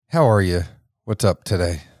How are you? What's up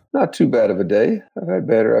today? Not too bad of a day. I've had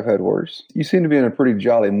better. I've had worse. You seem to be in a pretty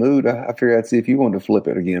jolly mood. I figured I'd see if you wanted to flip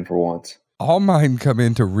it again for once. All mine come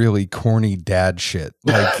into really corny dad shit.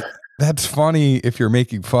 Like, that's funny if you're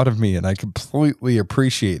making fun of me, and I completely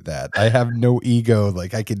appreciate that. I have no ego.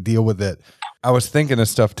 Like, I can deal with it. I was thinking of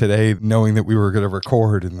stuff today, knowing that we were going to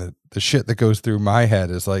record, and the shit that goes through my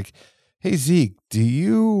head is like, hey, Zeke, do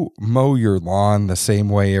you mow your lawn the same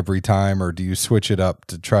way every time, or do you switch it up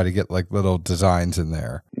to try to get like little designs in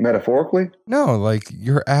there? Metaphorically? No, like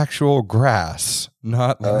your actual grass,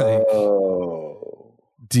 not like...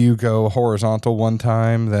 Do you go horizontal one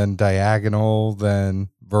time, then diagonal, then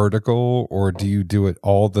vertical, or do you do it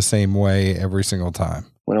all the same way every single time?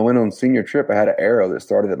 When I went on senior trip, I had an arrow that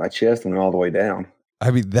started at my chest and went all the way down. I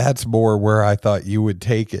mean, that's more where I thought you would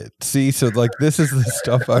take it. See, so like this is the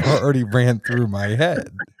stuff I've already ran through my head.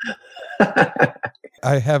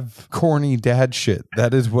 I have corny dad shit.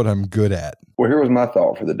 That is what I'm good at. Well, here was my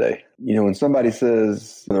thought for the day. You know, when somebody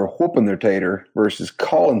says they're whooping their tater versus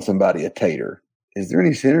calling somebody a tater, is there any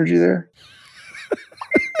synergy there?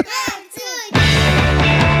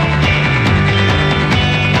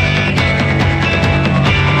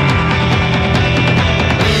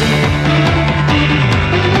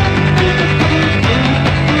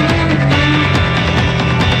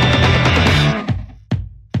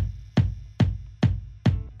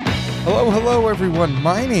 Hello, everyone.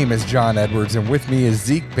 My name is John Edwards, and with me is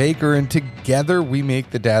Zeke Baker, and together we make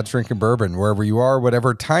the Dad's Drinking Bourbon. Wherever you are,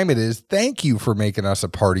 whatever time it is, thank you for making us a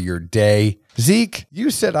part of your day. Zeke, you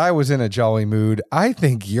said I was in a jolly mood. I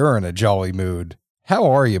think you're in a jolly mood. How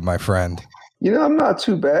are you, my friend? You know, I'm not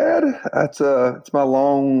too bad. It's my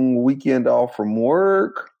long weekend off from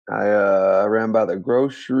work. I ran by the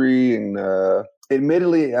grocery and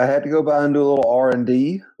admittedly, I had to go by and do a little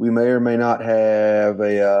R&D. We may or may not have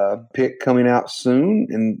a pick coming out soon,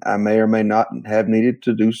 and I may or may not have needed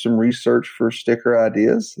to do some research for sticker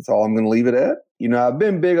ideas. That's all I'm going to leave it at. You know, I've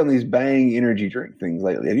been big on these Bang energy drink things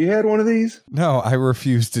lately. Have you had one of these? No, I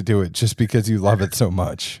refuse to do it just because you love it so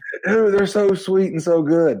much. Dude, they're so sweet and so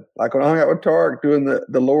good. Like when I hung out with Tarek doing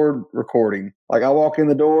the Lord recording, like I walk in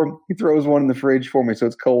the door, he throws one in the fridge for me so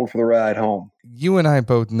it's cold for the ride home. You and I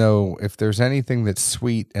both know if there's anything that's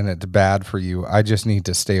sweet and it's bad for you, I just need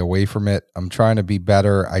to stay away from it. I'm trying to be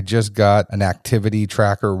better. I just got an activity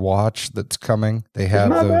tracker watch that's coming. They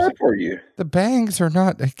have it's not those. Bad for you. The Bangs are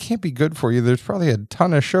not, it can't be good for you. There's probably a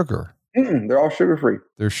ton of sugar. They're all sugar-free.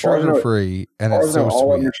 They're sugar-free, and it's so all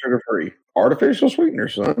sweet. of them are sugar-free. Artificial sweetener,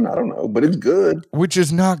 son. I don't know, but it's good. Which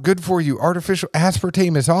is not good for you. Artificial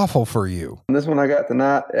aspartame is awful for you. And this one I got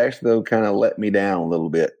tonight actually, though, kind of let me down a little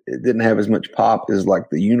bit. It didn't have as much pop as like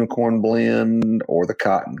the unicorn blend or the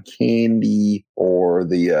cotton candy or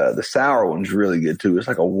the sour one's really good too. It's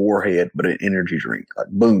like a warhead, but an energy drink. Like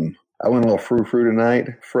boom. I went a little frou-frou tonight.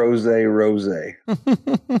 Froze rose.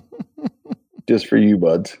 Just for you,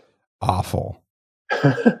 buds. Awful.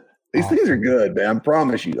 These things are good, man. I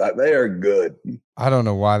promise you. They are good. I don't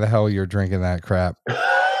know why the hell you're drinking that crap.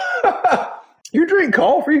 You drink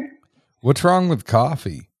coffee? What's wrong with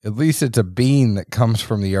coffee? At least it's a bean that comes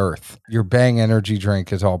from the earth. Your Bang energy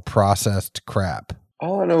drink is all processed crap.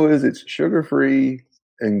 All I know is it's sugar-free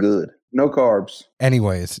and good. No carbs.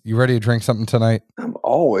 Anyways, you ready to drink something tonight? I'm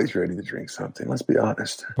always ready to drink something. Let's be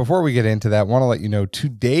honest. Before we get into that, I want to let you know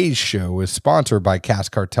today's show is sponsored by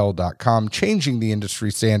CaskCartel.com, changing the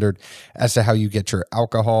industry standard as to how you get your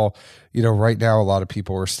alcohol. You know, right now, a lot of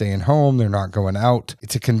people are staying home. They're not going out.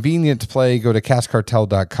 It's a convenient play. Go to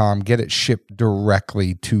CaskCartel.com. Get it shipped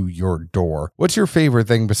directly to your door. What's your favorite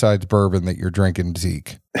thing besides bourbon that you're drinking,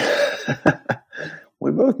 Zeke?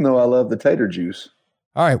 We both know I love the tater juice.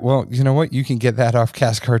 All right, well, you know what? You can get that off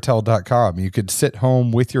CaskCartel.com. You could sit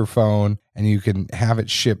home with your phone and you can have it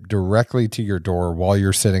shipped directly to your door while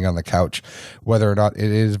you're sitting on the couch. Whether or not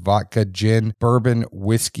it is vodka, gin, bourbon,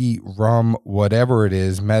 whiskey, rum, whatever it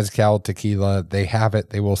is, mezcal, tequila, they have it.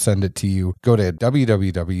 They will send it to you. Go to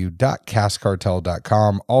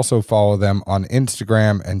www.caskcartel.com. Also follow them on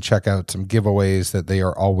Instagram and check out some giveaways that they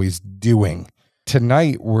are always doing.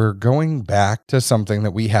 Tonight, we're going back to something that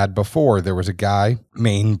we had before. There was a guy,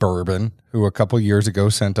 Maine Bourbon, who a couple years ago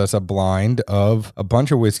sent us a blind of a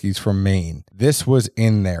bunch of whiskeys from Maine. This was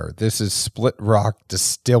in there. This is Split Rock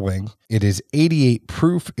Distilling. It is 88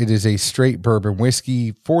 proof. It is a straight bourbon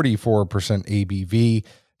whiskey, 44% ABV.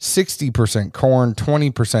 60% corn,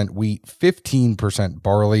 20% wheat, 15%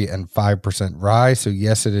 barley, and 5% rye. So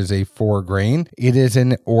yes, it is a 4-grain. It is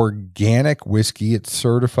an organic whiskey. It's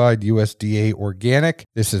certified USDA organic.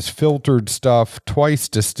 This is filtered stuff, twice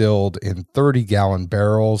distilled in 30-gallon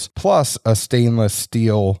barrels, plus a stainless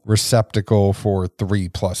steel receptacle for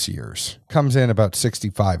 3+ years. Comes in about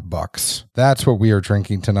 $65. That's what we are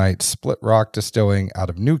drinking tonight. Split Rock Distilling out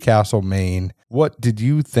of Newcastle, Maine. What did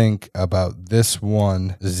you think about this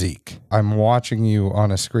one, Zeke? I'm watching you on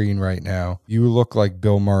a screen right now. You look like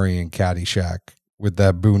Bill Murray in Caddyshack with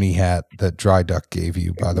that boonie hat that Dry Duck gave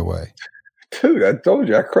you, by the way. Dude, I told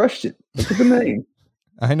you, I crushed it. Look at the name.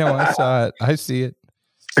 I know, I saw it. I see it.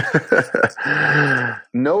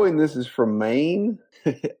 Knowing this is from Maine,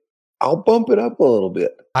 I'll bump it up a little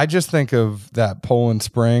bit. I just think of that Poland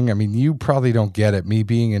Spring. I mean, you probably don't get it. Me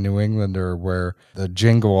being a New Englander where the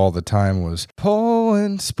jingle all the time was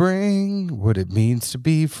Poland Spring, what it means to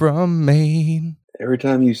be from Maine. Every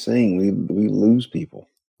time you sing, we lose people.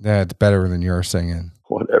 That's better than your singing.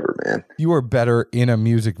 Whatever, man. You are better in a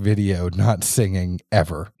music video, not singing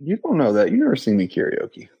ever. You don't know that. You never seen me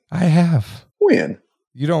karaoke. I have. When?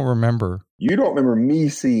 You don't remember. You don't remember me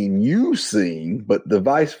seeing you sing, but the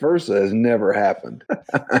vice versa has never happened.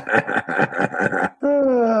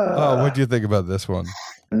 Oh, what'd you think about this one?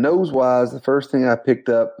 Nose-wise, the first thing I picked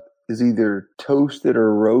up is either toasted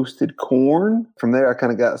or roasted corn. From there, I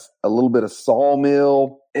kind of got a little bit of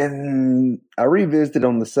sawmill. And I revisited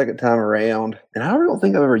on the second time around. And I don't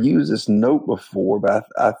think I've ever used this note before, but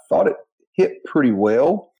I thought it hit pretty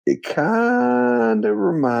well. It kind of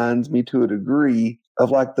reminds me to a degree of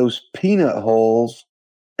like those peanut hulls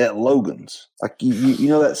at Logan's. Like, you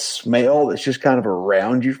know that smell that's just kind of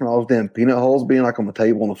around you from all those damn peanut hulls being like on the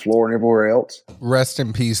table, on the floor, and everywhere else. Rest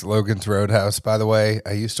in peace, Logan's Roadhouse, by the way.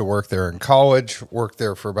 I used to work there in college, worked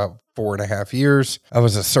there for about 4.5 years. I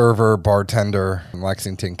was a server, bartender in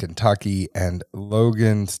Lexington, Kentucky, and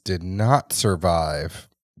Logan's did not survive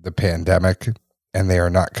the pandemic, and they are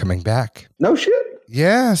not coming back. No shit.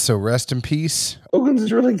 Yeah, so rest in peace. Logan's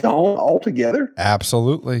is really gone altogether.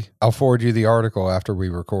 Absolutely. I'll forward you the article after we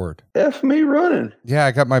record. F me running. Yeah,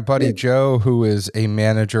 I got my buddy Joe, who is a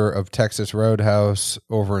manager of Texas Roadhouse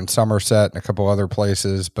over in Somerset and a couple other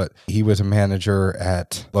places, but he was a manager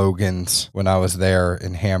at Logan's when I was there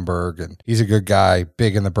in Hamburg, and he's a good guy,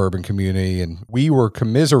 big in the bourbon community, and we were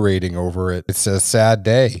commiserating over it. It's a sad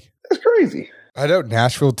day. That's crazy. I know,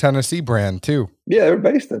 Nashville, Tennessee brand, too. Yeah, they're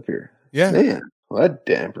based up here. Yeah. Man. Well, that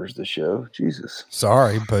dampers the show. Jesus.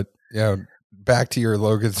 Sorry, but back to your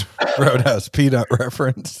Logan's Roadhouse peanut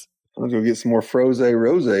reference. I'm going to get some more Froze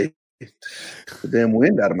Rose. The damn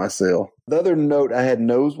wind out of my sail. The other note I had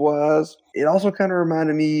nose-wise, it also kind of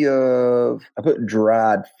reminded me of, I put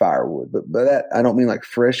dried firewood, but by that, I don't mean like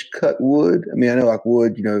fresh cut wood. I mean, I know like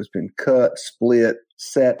wood, it's been cut, split,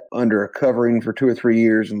 set under a covering for 2 or 3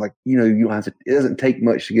 years. And like, you don't have to, it doesn't take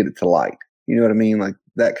much to get it to light. You know what I mean? Like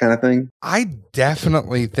that kind of thing. I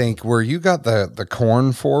definitely think where you got the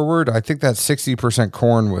corn forward, I think that 60%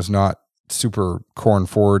 corn was not super corn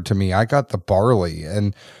forward to me. I got the barley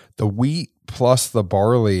and the wheat plus the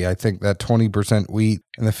barley. I think that 20% wheat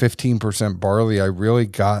and the 15% barley, I really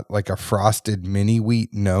got like a frosted mini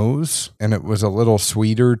wheat nose, and it was a little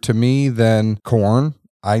sweeter to me than corn.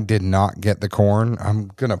 I did not get the corn. I'm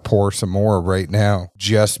going to pour some more right now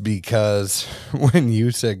just because when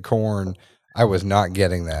you said corn, I was not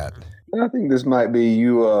getting that. I think this might be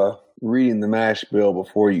you reading the mash bill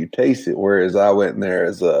before you taste it, whereas I went in there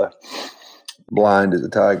as blind as a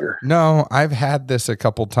tiger. No, I've had this a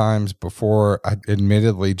couple times before. I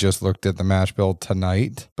admittedly just looked at the mash bill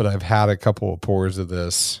tonight, but I've had a couple of pours of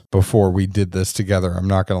this before we did this together. I'm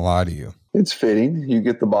not going to lie to you. It's fitting. You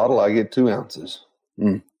get the bottle, I get 2 ounces.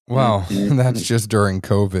 Well, that's just during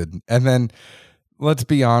COVID. And then let's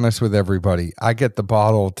be honest with everybody. I get the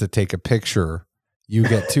bottle to take a picture. You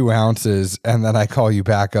get 2 ounces, and then I call you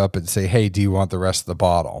back up and say, hey, do you want the rest of the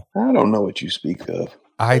bottle? I don't know what you speak of.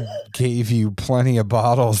 I gave you plenty of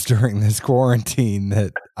bottles during this quarantine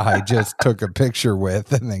that I just took a picture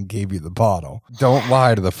with and then gave you the bottle. Don't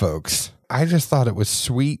lie to the folks. I just thought it was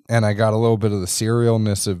sweet, and I got a little bit of the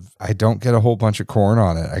cerealness of, I don't get a whole bunch of corn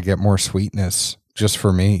on it. I get more sweetness just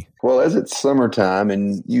for me. Well, as it's summertime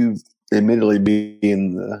and you admittedly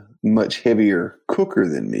being the much heavier cooker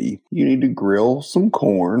than me, you need to grill some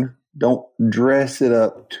corn. Don't dress it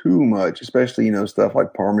up too much, especially, stuff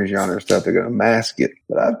like Parmesan or stuff. They're going to mask it.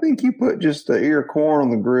 But I think you put just an ear of corn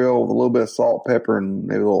on the grill with a little bit of salt, pepper, and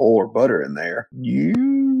maybe a little oil or butter in there. You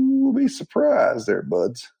will be surprised there,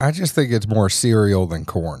 buds. I just think it's more cereal than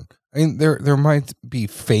corn. I mean, there might be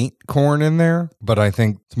faint corn in there, but I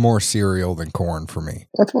think it's more cereal than corn for me.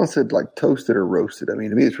 That's why I said like toasted or roasted. I mean,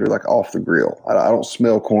 to me, it's really like off the grill. I don't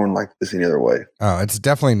smell corn like this any other way. Oh, it's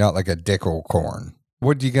definitely not like a Dickel corn.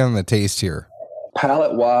 What do you get on the taste here?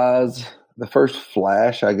 Palate wise, the first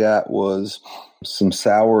flash I got was some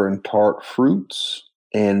sour and tart fruits.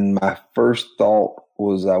 And my first thought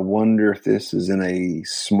was, I wonder if this is in a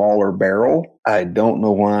smaller barrel. I don't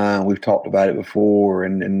know why. We've talked about it before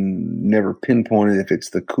and never pinpointed if it's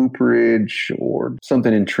the cooperage or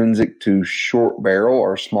something intrinsic to short barrel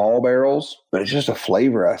or small barrels. But it's just a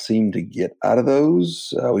flavor I seem to get out of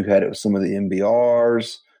those. We've had it with some of the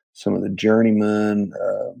MBRs, some of the Journeyman.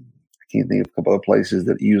 I can't think of a couple of places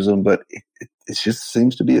that use them, but it just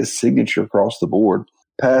seems to be a signature across the board.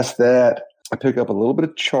 Past that, I pick up a little bit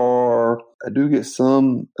of char. I do get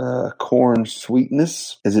some corn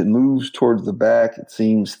sweetness. As it moves towards the back, it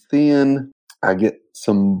seems thin. I get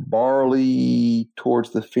some barley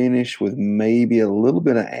towards the finish with maybe a little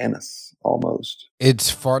bit of anise almost.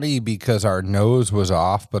 It's funny because our nose was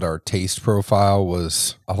off, but our taste profile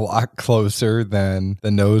was a lot closer than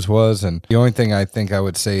the nose was. And the only thing I think I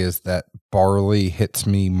would say is that barley hits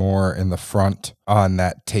me more in the front on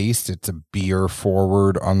that taste. It's a beer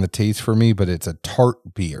forward on the taste for me, but it's a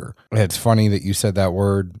tart beer. It's funny that you said that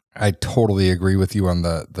word. I totally agree with you on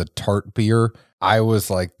the tart beer. I was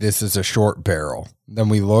like, this is a short barrel. Then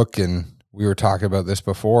we look, and we were talking about this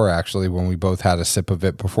before, actually, when we both had a sip of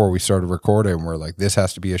it before we started recording. We're like, this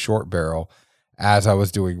has to be a short barrel. As I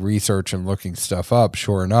was doing research and looking stuff up,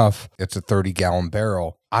 sure enough, it's a 30-gallon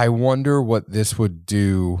barrel. I wonder what this would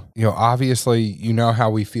do. You know, obviously, you know how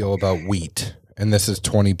we feel about wheat, and this is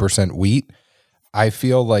 20% wheat. I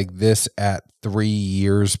feel like this at 3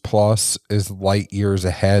 years plus is light years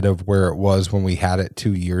ahead of where it was when we had it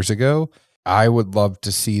 2 years ago. I would love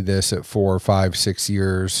to see this at 4, 5, 6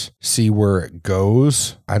 years, see where it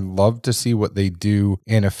goes. I'd love to see what they do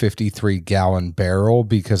in a 53-gallon barrel,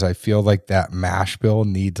 because I feel like that mash bill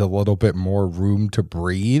needs a little bit more room to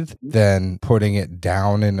breathe than putting it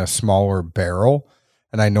down in a smaller barrel.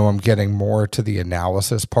 And I know I'm getting more to the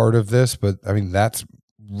analysis part of this, but I mean, that's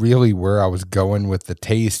really where I was going with the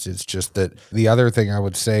taste. It's just that the other thing I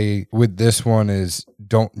would say with this one is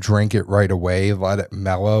don't drink it right away. Let it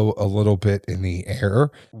mellow a little bit in the air.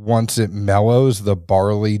 Once it mellows, the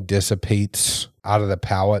barley dissipates out of the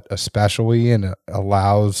palate especially, and it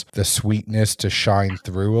allows the sweetness to shine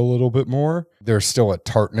through a little bit more. There's still a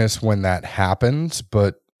tartness when that happens,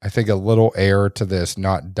 but I think a little air to this,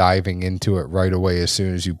 not diving into it right away as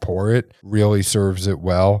soon as you pour it, really serves it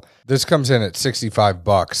well. This comes in at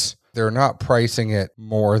 $65. They're not pricing it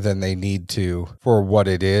more than they need to for what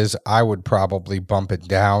it is. I would probably bump it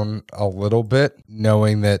down a little bit,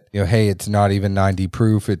 knowing that, you know, hey, it's not even 90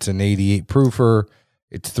 proof. It's an 88 proofer.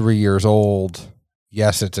 It's 3 years old.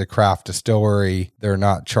 Yes, it's a craft distillery. They're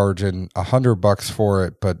not charging $100 for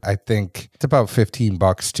it, but I think it's about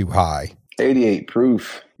 $15 too high. 88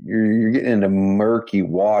 proof. You're getting into murky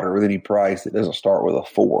water with any price that doesn't start with a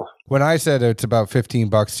 4. When I said it's about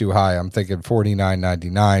 $15 too high, I'm thinking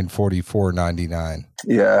 $49.99, $44.99.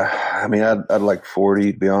 Yeah, I mean, I'd like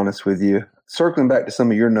 40, to be honest with you. Circling back to some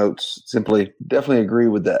of your notes, simply definitely agree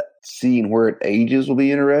with that. Seeing where it ages will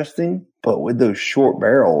be interesting, but with those short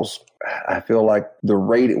barrels, I feel like the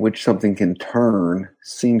rate at which something can turn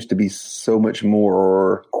seems to be so much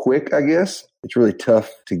more quick, I guess. It's really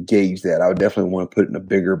tough to gauge that. I would definitely want to put it in a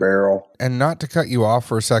bigger barrel. And not to cut you off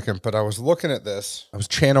for a second, but I was looking at this. I was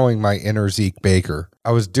channeling my inner Zeke Baker.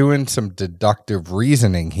 I was doing some deductive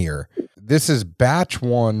reasoning here. This is batch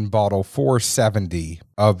 1, bottle 470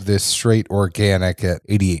 of this straight organic at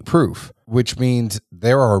 88 proof, which means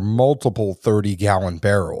there are multiple 30-gallon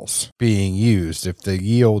barrels being used. If the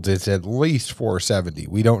yield is at least 470,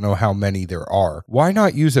 we don't know how many there are. Why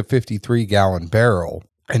not use a 53-gallon barrel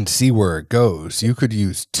and see where it goes? You could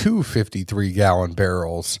use 2 53-gallon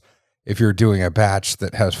barrels if you're doing a batch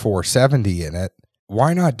that has 470 in it.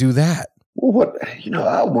 Why not do that? Well,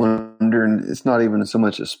 I wonder, and it's not even so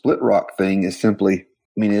much a split rock thing, it's simply,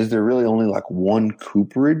 is there really only like one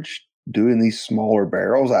cooperage doing these smaller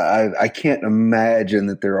barrels? I can't imagine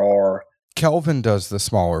that there are. Kelvin does the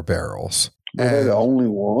smaller barrels. Are they the only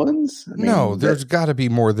ones? No, there's got to be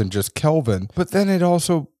more than just Kelvin. But then it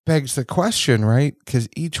also begs the question, right? Because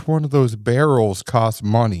each one of those barrels costs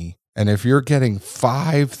money. And if you're getting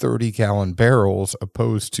 5 30-gallon barrels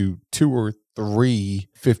opposed to 2 or 3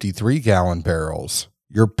 53-gallon barrels,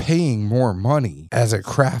 you're paying more money as a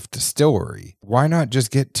craft distillery. Why not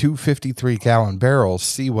just get 2 53-gallon barrels,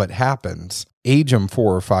 see what happens? age them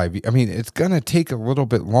 4 or 5. I mean, it's going to take a little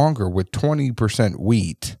bit longer with 20%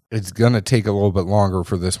 wheat. It's going to take a little bit longer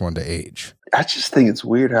for this one to age. I just think it's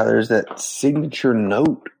weird how there's that signature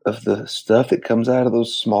note of the stuff that comes out of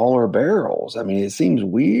those smaller barrels. I mean, it seems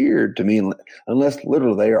weird to me, unless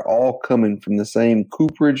literally they are all coming from the same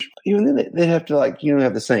cooperage. Even then, they have to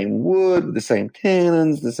have the same wood, the same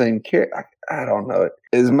tannins, the same care. I don't know.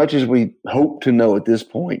 As much as we hope to know at this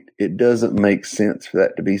point, it doesn't make sense for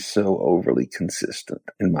that to be so overly consistent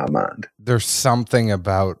in my mind. There's something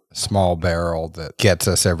about small barrel that gets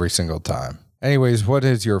us every single time. Anyways, what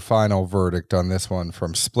is your final verdict on this one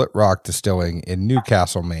from Split Rock Distilling in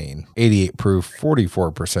Newcastle, Maine? 88 proof,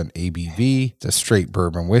 44% ABV. It's a straight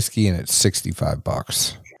bourbon whiskey, and it's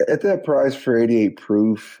 $65. At that price for 88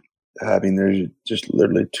 proof, I mean, there's just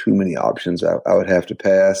literally too many options. I would have to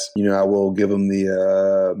pass. I will give them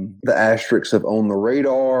the asterisks of on the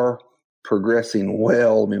radar, progressing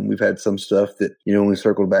well. I mean, we've had some stuff that, when we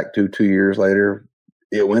circled back to 2 years later,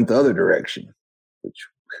 it went the other direction, which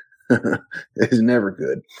is never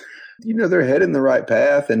good. They're heading the right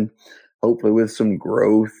path, and hopefully with some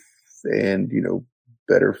growth and,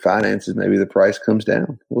 better finances, maybe the price comes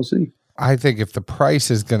down. We'll see. I think if the price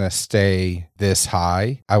is going to stay this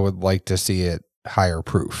high, I would like to see it higher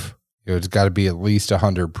proof. It's got to be at least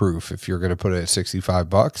 100 proof. If you're going to put it at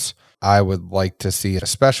 $65, I would like to see it,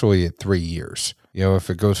 especially at 3 years. If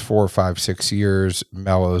it goes 4, 5, 6 years,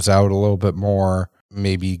 mellows out a little bit more,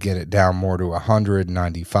 maybe get it down more to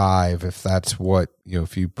 195 if that's what,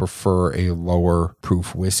 if you prefer a lower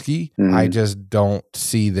proof whiskey. Mm-hmm. I just don't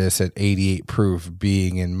see this at 88 proof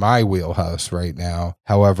being in my wheelhouse right now.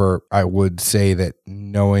 However, I would say that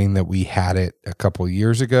knowing that we had it a couple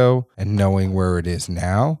years ago and knowing where it is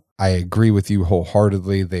now, I agree with you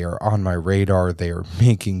wholeheartedly. They are on my radar. They are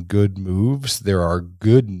making good moves. There are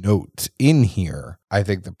good notes in here. I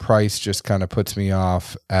think the price just kind of puts me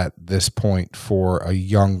off at this point for a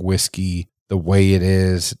young whiskey the way it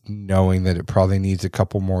is, knowing that it probably needs a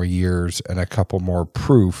couple more years and a couple more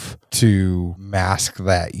proof to mask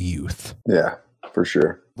that youth. Yeah, for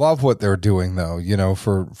sure. Love what they're doing, though,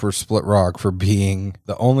 for Split Rock, for being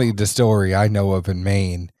the only distillery I know of in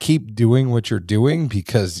Maine. Keep doing what you're doing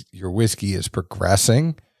because your whiskey is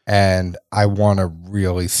progressing, and I want to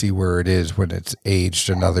really see where it is when it's aged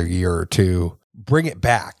another year or two. Bring it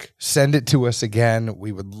back. Send it to us again.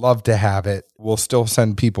 We would love to have it. We'll still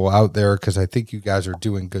send people out there because I think you guys are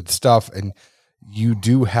doing good stuff, and you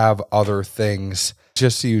do have other things.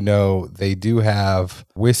 Just so you know, they do have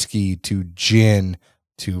whiskey to gin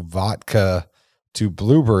to vodka, to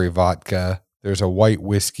blueberry vodka. There's a white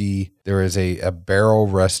whiskey. There is a barrel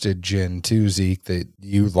rested gin too, Zeke, that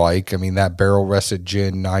you like. I mean, that barrel rested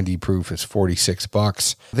gin, 90 proof, is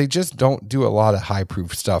 $46. They just don't do a lot of high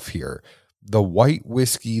proof stuff here. The white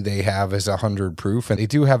whiskey they have is 100 proof, and they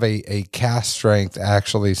do have a cast strength,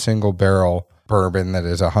 actually single barrel bourbon that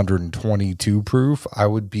is 122 proof. I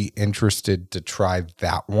would be interested to try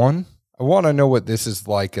that one. I want to know what this is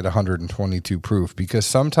like at 122 proof, because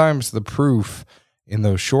sometimes the proof in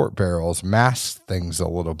those short barrels masks things a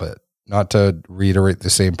little bit. Not to reiterate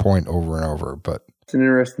the same point over and over, but it's an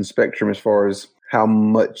interesting spectrum as far as how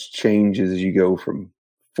much changes as you go from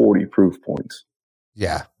 40 proof points.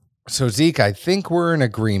 Yeah. So Zeke, I think we're in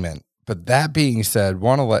agreement. But that being said,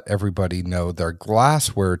 want to let everybody know their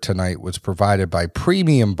glassware tonight was provided by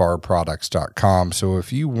premiumbarproducts.com. So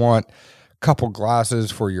if you want couple glasses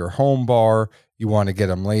for your home bar, you want to get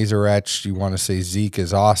them laser etched, you want to say Zeke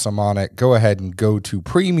is awesome on it, go ahead and go to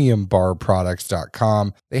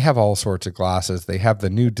premiumbarproducts.com. They have all sorts of glasses. They have the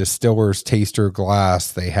new Distiller's Taster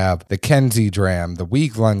glass. They have the Kenzie Dram, the Wee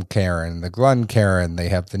Glencairn, the Glencairn. They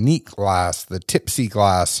have the Neat glass, the Tipsy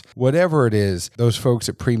glass, whatever it is. Those folks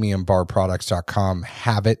at premiumbarproducts.com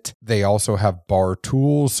have it. They also have bar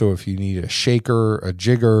tools. So if you need a shaker, a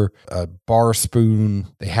jigger, a bar spoon,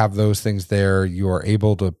 they have those things there. You are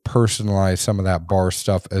able to personalize some of that bar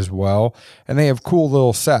stuff as well. And they have cool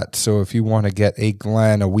little sets. So if you want to get a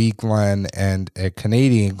Glen, a Wee Glen, and a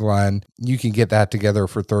Canadian Glen, you can get that together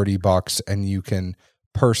for $30 and you can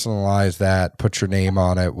personalize that, put your name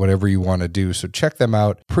on it, whatever you want to do. So check them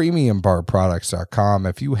out, premiumbarproducts.com.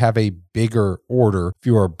 If you have a bigger order, if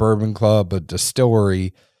you're a bourbon club, a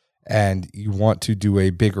distillery, and you want to do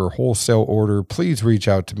a bigger wholesale order, please reach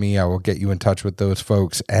out to me. I will get you in touch with those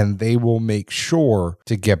folks, and they will make sure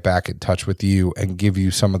to get back in touch with you and give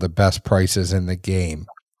you some of the best prices in the game.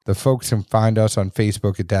 The folks can find us on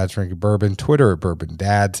Facebook at Dad's Drinking Bourbon, Twitter at Bourbon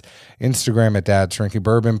Dads, Instagram at Dad's Drinking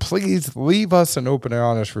Bourbon. Please leave us an open and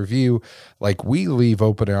honest review like we leave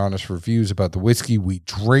open and honest reviews about the whiskey we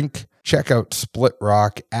drink. Check out Split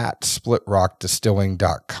Rock at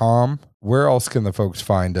splitrockdistilling.com. Where else can the folks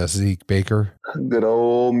find us, Zeke Baker? Good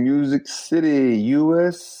old Music City,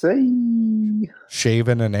 USA.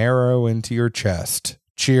 Shaving an arrow into your chest.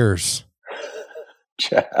 Cheers.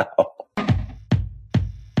 Ciao.